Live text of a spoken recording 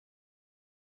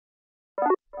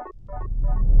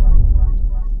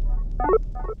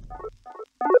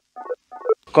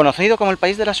conocido como el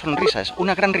país de las sonrisas,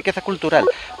 una gran riqueza cultural,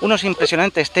 unos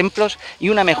impresionantes templos y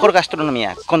una mejor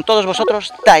gastronomía. Con todos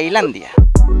vosotros, Tailandia.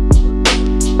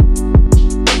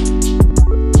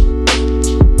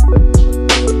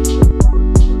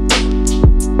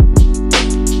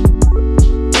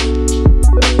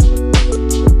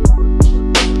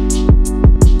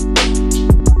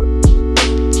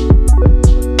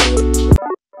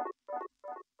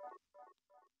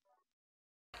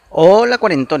 Hola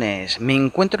cuarentones, me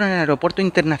encuentro en el aeropuerto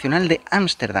internacional de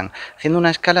Ámsterdam, haciendo una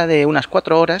escala de unas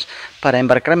 4 horas para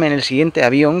embarcarme en el siguiente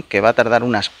avión, que va a tardar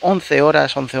unas 11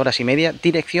 horas y media,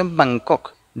 dirección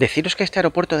Bangkok. Deciros que este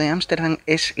aeropuerto de Ámsterdam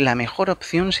es la mejor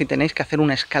opción si tenéis que hacer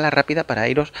una escala rápida para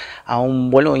iros a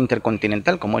un vuelo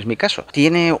intercontinental, como es mi caso.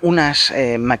 Tiene unas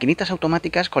maquinitas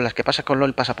automáticas con las que pasa con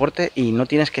el pasaporte y no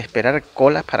tienes que esperar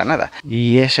colas para nada.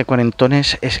 Y ese,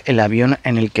 cuarentones, es el avión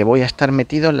en el que voy a estar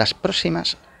metido en las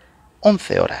próximas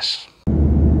 11 horas.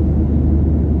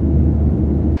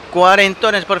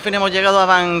 Cuarentones, por fin hemos llegado a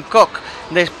Bangkok.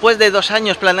 Después de 2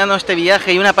 años planeando este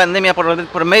viaje y una pandemia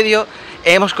por medio,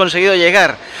 hemos conseguido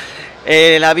llegar.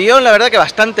 El avión, la verdad que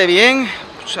bastante bien,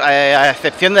 a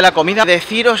excepción de la comida.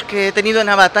 Deciros que he tenido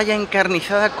una batalla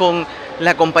encarnizada con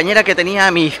la compañera que tenía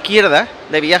a mi izquierda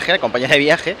de viaje, la compañera de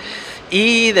viaje,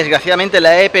 y desgraciadamente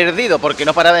la he perdido porque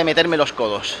no paraba de meterme los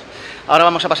codos. Ahora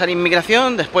vamos a pasar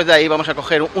inmigración, después de ahí vamos a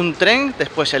coger un tren,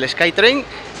 después el Skytrain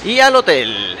y al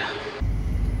hotel.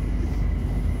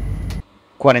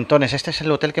 Cuarentones, este es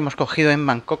el hotel que hemos cogido en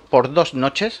Bangkok por 2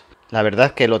 noches. La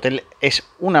verdad que el hotel es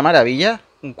una maravilla,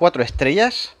 4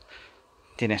 estrellas.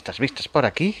 Tiene estas vistas por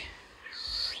aquí.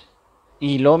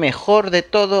 Y lo mejor de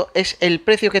todo es el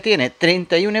precio que tiene,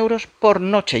 31 euros por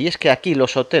noche. Y es que aquí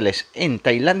los hoteles en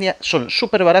Tailandia son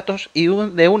súper baratos y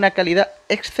de una calidad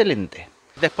excelente.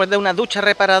 Después de una ducha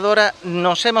reparadora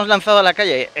nos hemos lanzado a la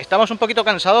calle. Estamos un poquito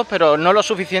cansados, pero no lo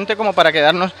suficiente como para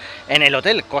quedarnos en el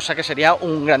hotel, cosa que sería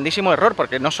un grandísimo error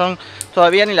porque no son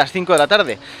todavía ni las 5 de la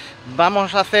tarde.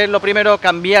 Vamos a hacer lo primero,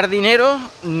 cambiar dinero.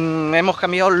 Hemos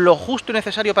cambiado lo justo y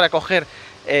necesario para coger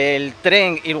el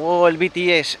tren y luego el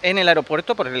BTS en el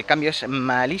aeropuerto, porque el cambio es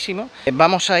malísimo.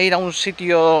 Vamos a ir a un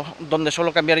sitio donde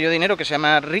suelo cambiar yo dinero, que se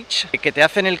llama Rich, que te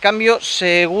hacen el cambio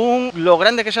según lo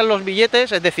grande que sean los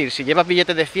billetes. Es decir, si llevas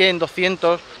billetes de 100,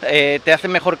 200, te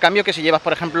hacen mejor cambio que si llevas,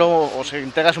 por ejemplo, o si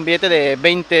entregas un billete de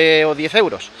 20 o 10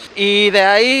 euros. Y de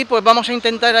ahí pues vamos a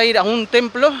intentar ir a un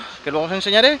templo, que luego os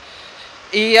enseñaré,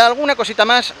 y alguna cosita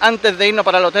más antes de irnos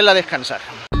para el hotel a descansar.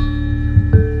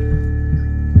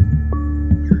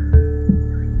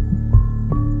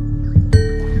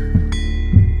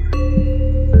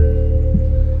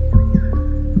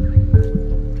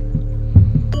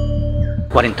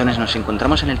 Cuarentones, nos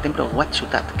encontramos en el templo Wat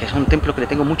Suthat, que es un templo que le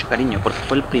tengo mucho cariño porque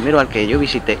fue el primero al que yo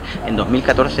visité en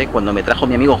 2014 cuando me trajo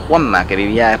mi amigo Juanma, que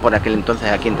vivía por aquel entonces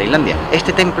aquí en Tailandia.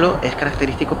 Este templo es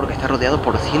característico porque está rodeado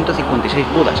por 156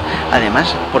 budas,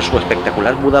 además por su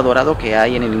espectacular Buda dorado que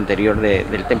hay en el interior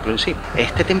del templo en sí.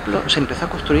 Este templo se empezó a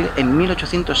construir en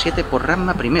 1807 por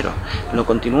Rama I, lo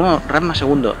continuó Rama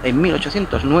II en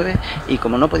 1809 y,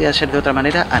 como no podía ser de otra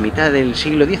manera, a mitad del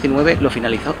siglo XIX lo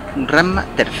finalizó Rama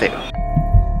III.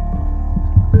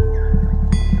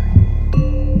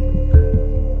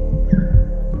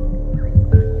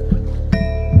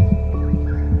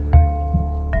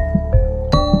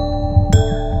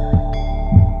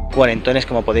 Cuarentones,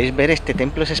 como podéis ver, este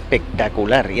templo es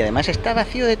espectacular y además está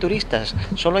vacío de turistas,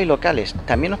 solo hay locales.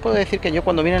 También os puedo decir que yo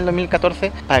cuando vine en el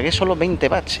 2014 pagué solo 20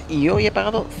 bahts y hoy he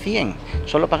pagado 100,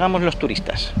 solo pagamos los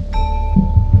turistas.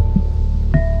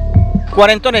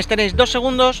 Cuarentones, tenéis 2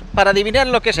 segundos para adivinar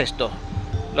lo que es esto.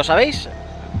 ¿Lo sabéis?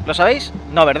 ¿Lo sabéis?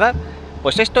 No, ¿verdad?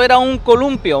 Pues esto era un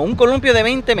columpio de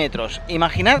 20 metros.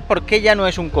 Imaginad por qué ya no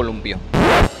es un columpio.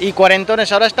 Y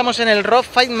cuarentones, ahora estamos en el Rod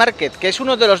Fai Market, que es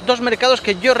uno de los 2 mercados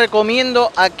que yo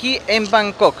recomiendo aquí en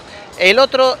Bangkok. El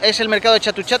otro es el mercado de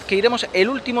Chatuchak, que iremos el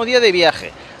último día de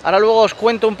viaje. Ahora luego os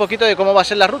cuento un poquito de cómo va a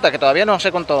ser la ruta, que todavía no os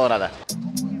he contado nada.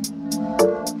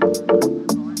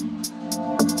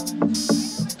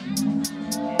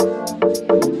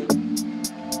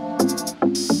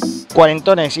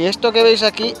 Cuarentones, y esto que veis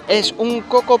aquí es un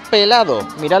coco pelado.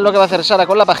 Mirad lo que va a hacer Sara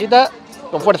con la pajita,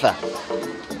 con fuerza.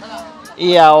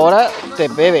 Y ahora te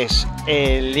bebes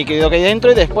el líquido que hay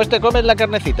dentro y después te comes la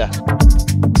carnecita.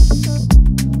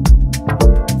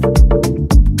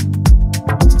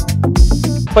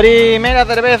 Primera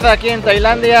cerveza aquí en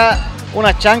Tailandia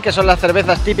unas chan, que son las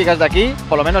cervezas típicas de aquí,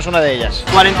 por lo menos una de ellas.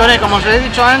 Cuarentones, como os he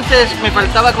dicho antes, me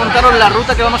faltaba contaros la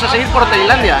ruta que vamos a seguir por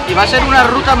Tailandia, y va a ser una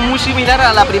ruta muy similar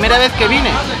a la primera vez que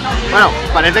vine. Bueno,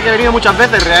 parece que he venido muchas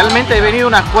veces, realmente he venido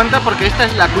unas cuantas porque esta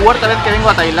es la cuarta vez que vengo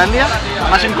a Tailandia,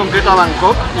 más en concreto a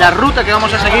Bangkok. La ruta que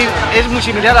vamos a seguir es muy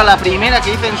similar a la primera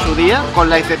que hice en su día, con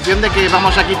la excepción de que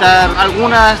vamos a quitar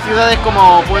algunas ciudades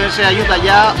como pueden ser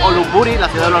Ayutthaya o Lopburi, la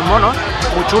ciudad de los monos,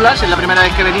 muy chulas. Si es la primera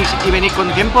vez que venís y venís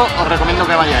con tiempo, os recomiendo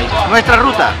que vayáis. Nuestra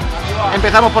ruta,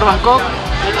 empezamos por Bangkok,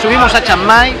 subimos a Chiang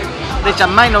Mai, de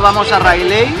Chiang Mai nos vamos a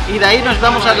Railay y de ahí nos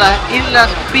vamos a las Islas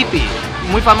Phi Phi,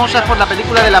 muy famosas por la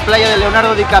película de la playa de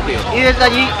Leonardo DiCaprio, y desde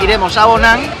allí iremos a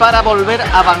Onang para volver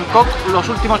a Bangkok los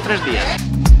últimos 3 días.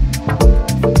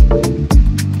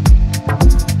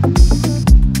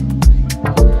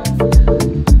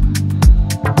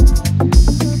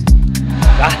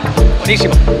 ¡Ah!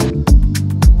 Buenísimo.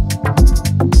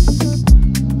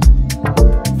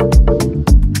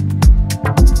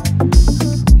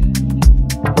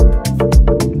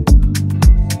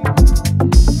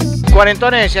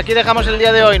 Cuarentones, y aquí dejamos el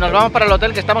día de hoy. Nos vamos para el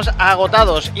hotel, que estamos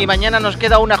agotados, y mañana nos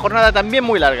queda una jornada también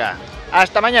muy larga.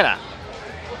 Hasta mañana.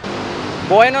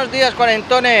 Buenos días,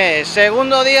 cuarentones.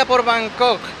 Segundo día por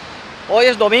Bangkok. Hoy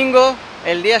es domingo,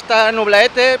 el día está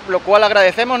nublaete, lo cual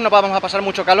agradecemos, no vamos a pasar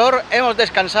mucho calor. Hemos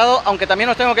descansado, aunque también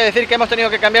os tengo que decir que hemos tenido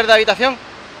que cambiar de habitación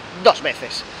 2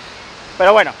 veces.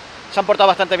 Pero bueno, se han portado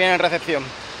bastante bien en recepción.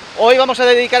 Hoy vamos a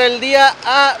dedicar el día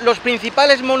a los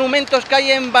principales monumentos que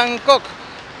hay en Bangkok.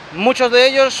 Muchos de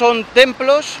ellos son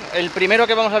templos, el primero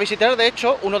que vamos a visitar, de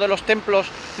hecho, uno de los templos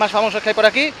más famosos que hay por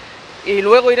aquí, y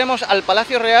luego iremos al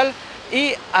Palacio Real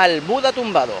y al Buda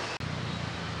tumbado.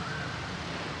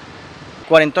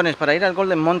 Cuarentones, para ir al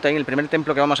Golden Mountain, el primer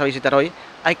templo que vamos a visitar hoy,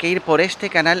 hay que ir por este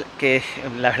canal que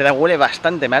la verdad huele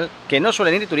bastante mal, que no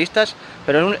suelen ir turistas,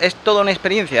 pero es toda una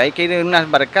experiencia. Hay que ir en unas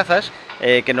barcazas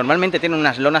que normalmente tienen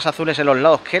unas lonas azules en los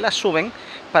lados que las suben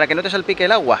para que no te salpique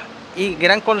el agua. Y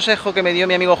gran consejo que me dio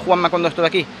mi amigo Juanma cuando estuve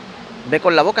aquí: ve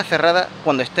con la boca cerrada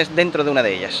cuando estés dentro de una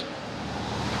de ellas.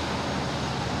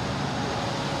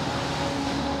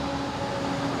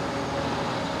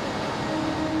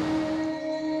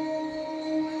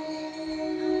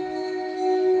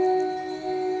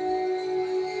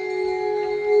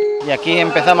 Y aquí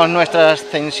empezamos nuestra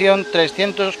ascensión,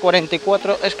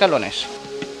 344 escalones.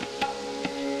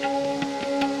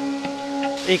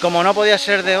 Y como no podía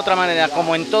ser de otra manera,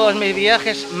 como en todos mis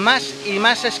viajes, más y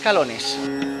más escalones.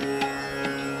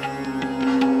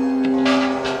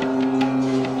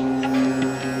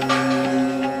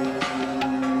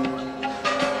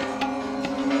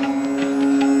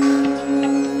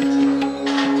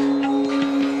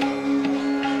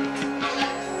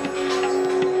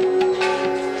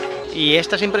 Y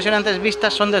estas impresionantes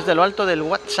vistas son desde lo alto del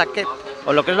Wat Saket,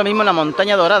 o lo que es lo mismo la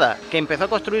Montaña Dorada, que empezó a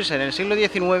construirse en el siglo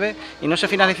XIX y no se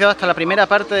finalizó hasta la primera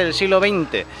parte del siglo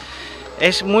XX.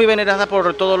 Es muy venerada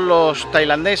por todos los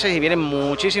tailandeses y vienen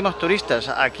muchísimos turistas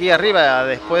aquí arriba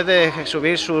después de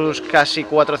subir sus casi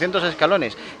 400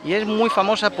 escalones. Y es muy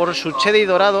famosa por su cheddar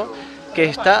dorado, que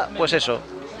está, pues eso,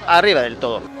 arriba del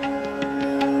todo.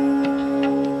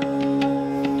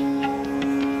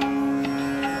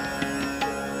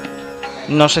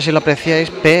 No sé si lo apreciáis,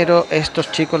 pero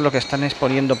estos chicos lo que están es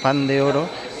poniendo pan de oro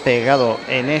pegado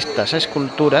en estas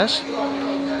esculturas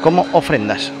como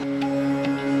ofrendas.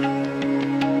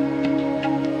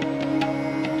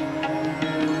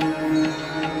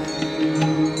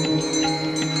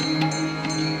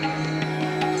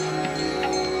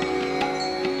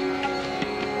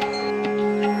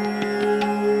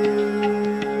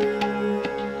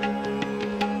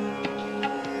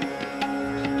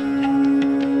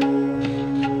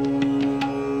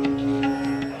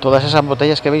 Todas esas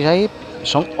botellas que veis ahí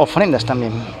son ofrendas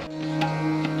también.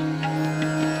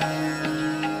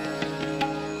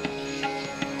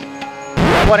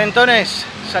 Cuarentones,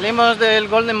 salimos del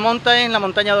Golden Mountain, la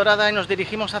Montaña Dorada, y nos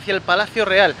dirigimos hacia el Palacio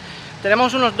Real.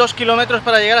 Tenemos unos 2 kilómetros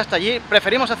para llegar hasta allí.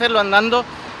 Preferimos hacerlo andando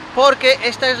porque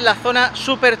esta es la zona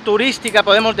súper turística,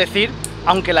 podemos decir.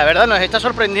 Aunque la verdad nos está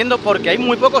sorprendiendo porque hay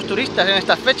muy pocos turistas en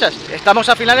estas fechas. Estamos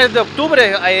a finales de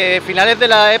octubre, finales de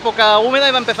la época húmeda,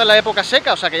 y va a empezar la época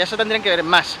seca, o sea que ya se tendrían que ver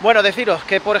más. Bueno, deciros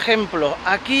que, por ejemplo,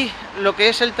 aquí lo que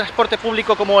es el transporte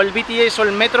público como el BTS o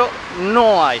el metro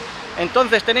no hay.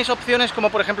 Entonces tenéis opciones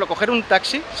como, por ejemplo, coger un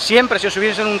taxi. Siempre si os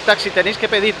subís en un taxi tenéis que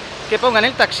pedir que pongan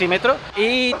el taxímetro,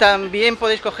 y también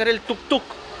podéis coger el tuk-tuk.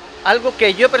 Algo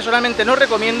que yo personalmente no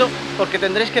recomiendo porque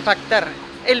tendréis que pactar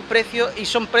el precio y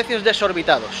son precios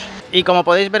desorbitados. Y como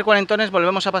podéis ver, cuarentones,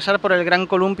 volvemos a pasar por el Gran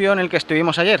Comlumpio en el que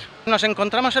estuvimos ayer. Nos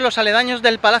encontramos en los aledaños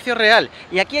del Palacio Real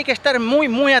y aquí hay que estar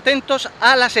muy atentos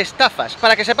a las estafas.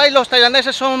 Para que sepáis, los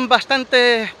tailandeses son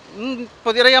bastante,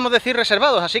 podríamos decir,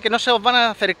 reservados, así que no se os van a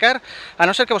acercar a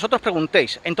no ser que vosotros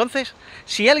preguntéis. Entonces,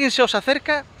 si alguien se os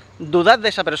acerca, dudad de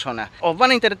esa persona. Os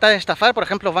van a intentar estafar, por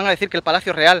ejemplo, os van a decir que el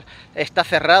Palacio Real está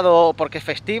cerrado porque es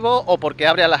festivo o porque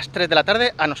abre a las 3 de la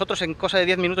tarde. A nosotros en cosa de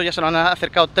 10 minutos ya se nos han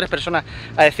acercado 3 personas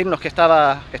a decirnos que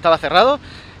estaba cerrado.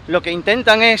 Lo que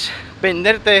intentan es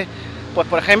venderte, pues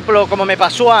por ejemplo, como me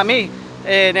pasó a mí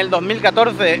en el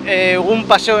 2014, un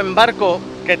paseo en barco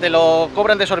que te lo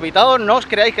cobran desorbitado. No os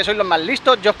creáis que sois los más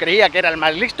listos, yo creía que era el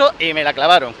más listo y me la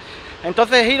clavaron.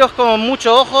 Entonces iros con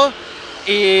mucho ojo.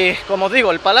 Y como os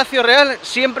digo, el Palacio Real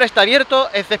siempre está abierto,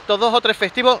 excepto 2 o 3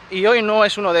 festivos, y hoy no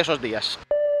es uno de esos días.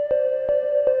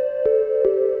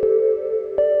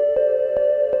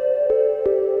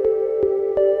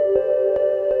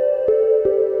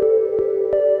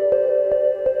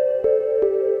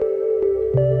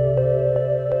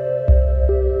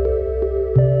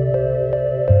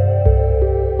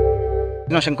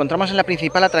 Nos encontramos en la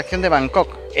principal atracción de Bangkok,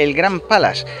 el Gran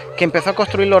Palace, que empezó a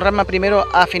construirlo Rama I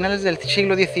a finales del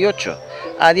siglo XVIII.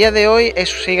 A día de hoy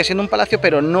sigue siendo un palacio,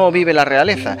 pero no vive la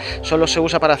realeza, solo se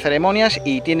usa para ceremonias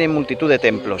y tiene multitud de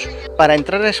templos. Para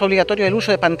entrar es obligatorio el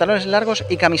uso de pantalones largos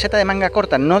y camiseta de manga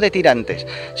corta, no de tirantes.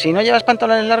 Si no llevas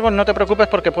pantalones largos, no te preocupes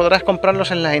porque podrás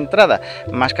comprarlos en la entrada,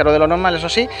 más caro de lo normal, eso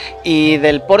sí, y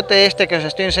del porte este que os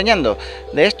estoy enseñando,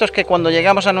 de estos que cuando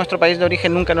llegamos a nuestro país de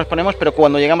origen nunca nos ponemos, pero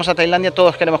cuando llegamos a Tailandia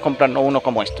todos queremos comprarnos uno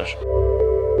como estos.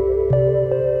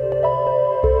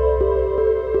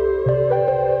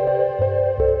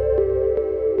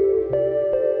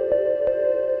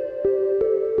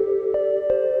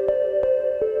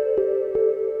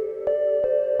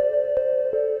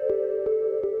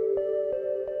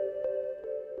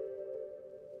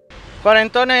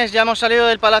 Cuarentones, ya hemos salido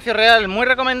del Palacio Real, muy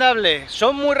recomendable.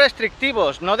 Son muy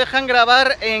restrictivos, no dejan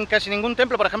grabar en casi ningún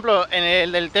templo. Por ejemplo, en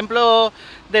el del templo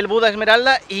del Buda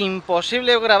Esmeralda,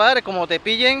 imposible grabar, como te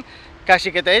pillen,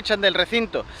 casi que te echan del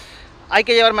recinto. Hay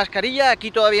que llevar mascarilla,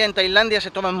 aquí todavía en Tailandia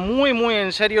se toma muy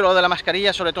en serio lo de la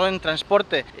mascarilla, sobre todo en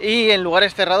transporte y en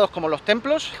lugares cerrados como los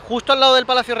templos. Justo al lado del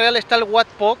Palacio Real está el Wat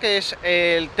Pho, que es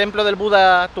el templo del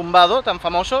Buda tumbado, tan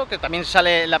famoso, que también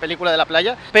sale en la película de la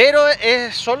playa. Pero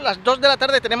son las 2 de la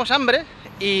tarde, tenemos hambre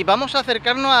y vamos a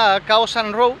acercarnos a Khao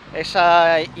San Road,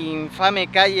 esa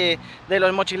infame calle de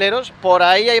los mochileros. Por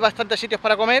ahí hay bastantes sitios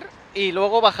para comer y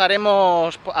luego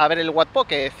bajaremos a ver el Wat Pho,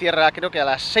 que cierra creo que a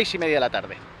las 6:30 de la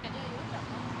tarde.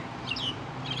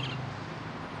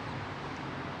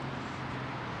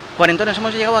 Cuarentones,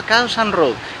 hemos llegado a Khao San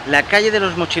Road, la calle de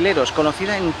los mochileros,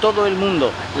 conocida en todo el mundo.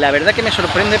 La verdad que me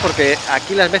sorprende porque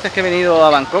aquí las veces que he venido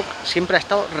a Bangkok siempre ha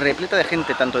estado repleta de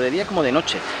gente, tanto de día como de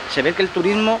noche. Se ve que el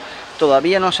turismo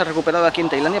todavía no se ha recuperado aquí en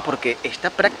Tailandia porque está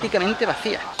prácticamente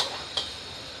vacía.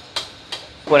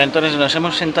 Cuarentones, nos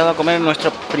hemos sentado a comer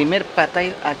nuestro primer pad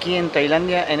thai aquí en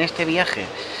Tailandia en este viaje.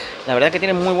 La verdad que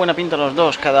tienen muy buena pinta los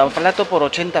dos, cada plato por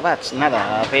 80 bahts,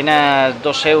 nada, apenas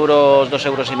 2 euros, 2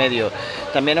 euros y medio.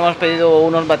 También hemos pedido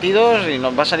unos batidos y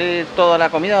nos va a salir toda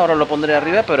la comida, ahora os lo pondré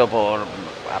arriba, pero por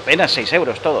apenas 6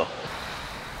 euros todo.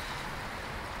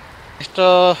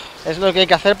 Esto es lo que hay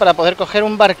que hacer para poder coger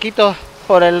un barquito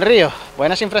por el río.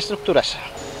 Buenas infraestructuras.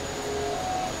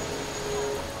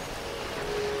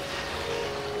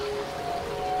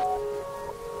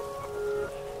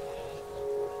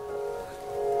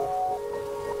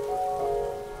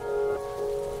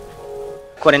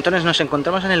 Cuarentones, nos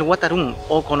encontramos en el Wat Arun,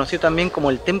 o conocido también como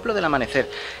el Templo del Amanecer.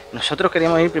 Nosotros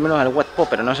queríamos ir primero al Wat Pho,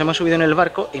 pero nos hemos subido en el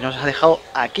barco y nos ha dejado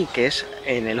aquí, que es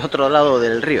en el otro lado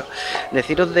del río.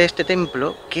 Deciros de este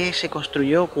templo que se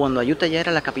construyó cuando Ayutthaya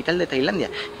era la capital de Tailandia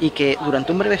y que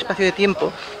durante un breve espacio de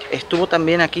tiempo estuvo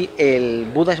también aquí el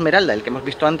Buda Esmeralda, el que hemos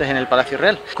visto antes en el Palacio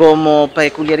Real. Como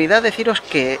peculiaridad, deciros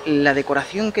que la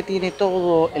decoración que tiene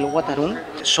todo el Wat Arun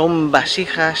son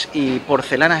vasijas y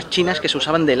porcelanas chinas que se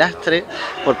usaban de lastre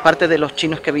por parte de los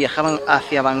chinos que viajaban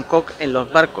hacia Bangkok en los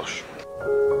barcos.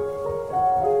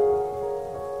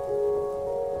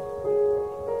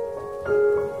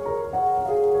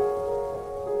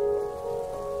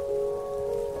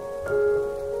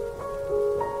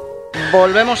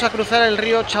 Volvemos a cruzar el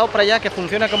río Chao Phraya, que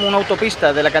funciona como una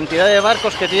autopista de la cantidad de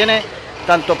barcos que tiene,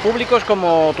 tanto públicos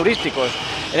como turísticos.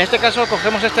 En este caso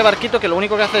cogemos este barquito que lo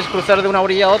único que hace es cruzar de una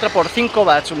orilla a otra por 5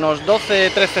 bahts, unos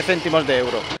 12-13 céntimos de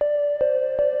euro.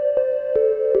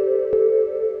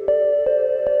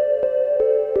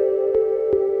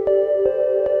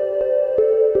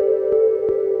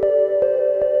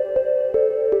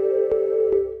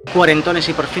 Cuarentones,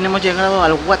 y por fin hemos llegado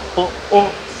al Wat Pho, o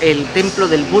el templo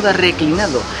del Buda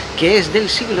reclinado, que es del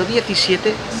siglo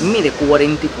XVII, mide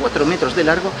 44 metros de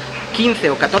largo, 15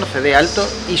 o 14 de alto,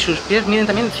 y sus pies miden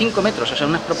también 5 metros, o sea,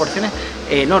 unas proporciones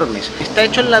enormes. Está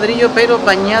hecho en ladrillo pero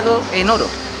bañado en oro.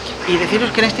 Y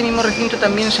deciros que en este mismo recinto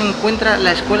también se encuentra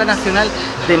la Escuela Nacional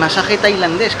de Masaje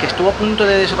Tailandés, que estuvo a punto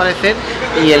de desaparecer,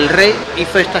 y el rey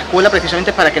hizo esta escuela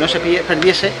precisamente para que no se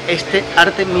perdiese este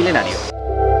arte milenario.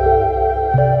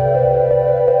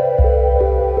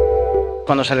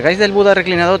 Cuando salgáis del Buda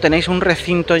reclinado tenéis un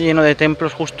recinto lleno de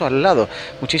templos justo al lado.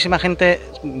 Muchísima gente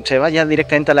se va ya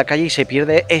directamente a la calle y se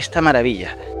pierde esta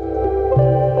maravilla.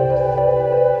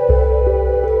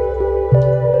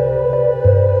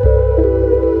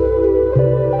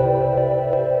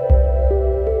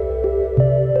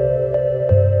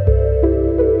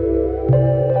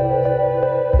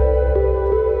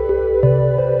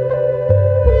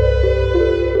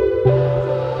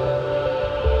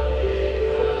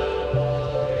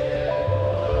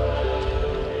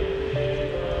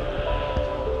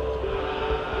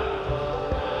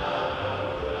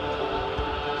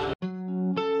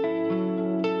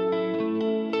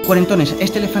 Cuarentones,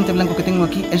 este elefante blanco que tengo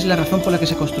aquí es la razón por la que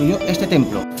se construyó este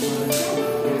templo.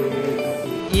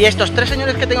 Y estos tres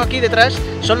señores que tengo aquí detrás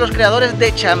son los creadores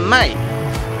de Chiang Mai.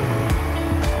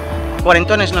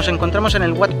 Cuarentones, nos encontramos en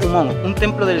el Wat Arun, un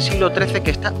templo del siglo XIII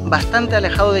que está bastante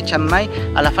alejado de Chiang Mai,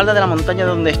 a la falda de la montaña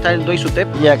donde está el Doi Suthep.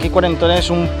 Y aquí, cuarentones,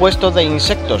 un puesto de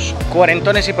insectos.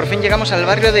 Cuarentones, y por fin llegamos al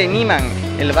barrio de Niman,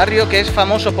 el barrio que es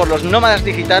famoso por los nómadas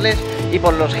digitales y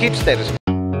por los hipsters.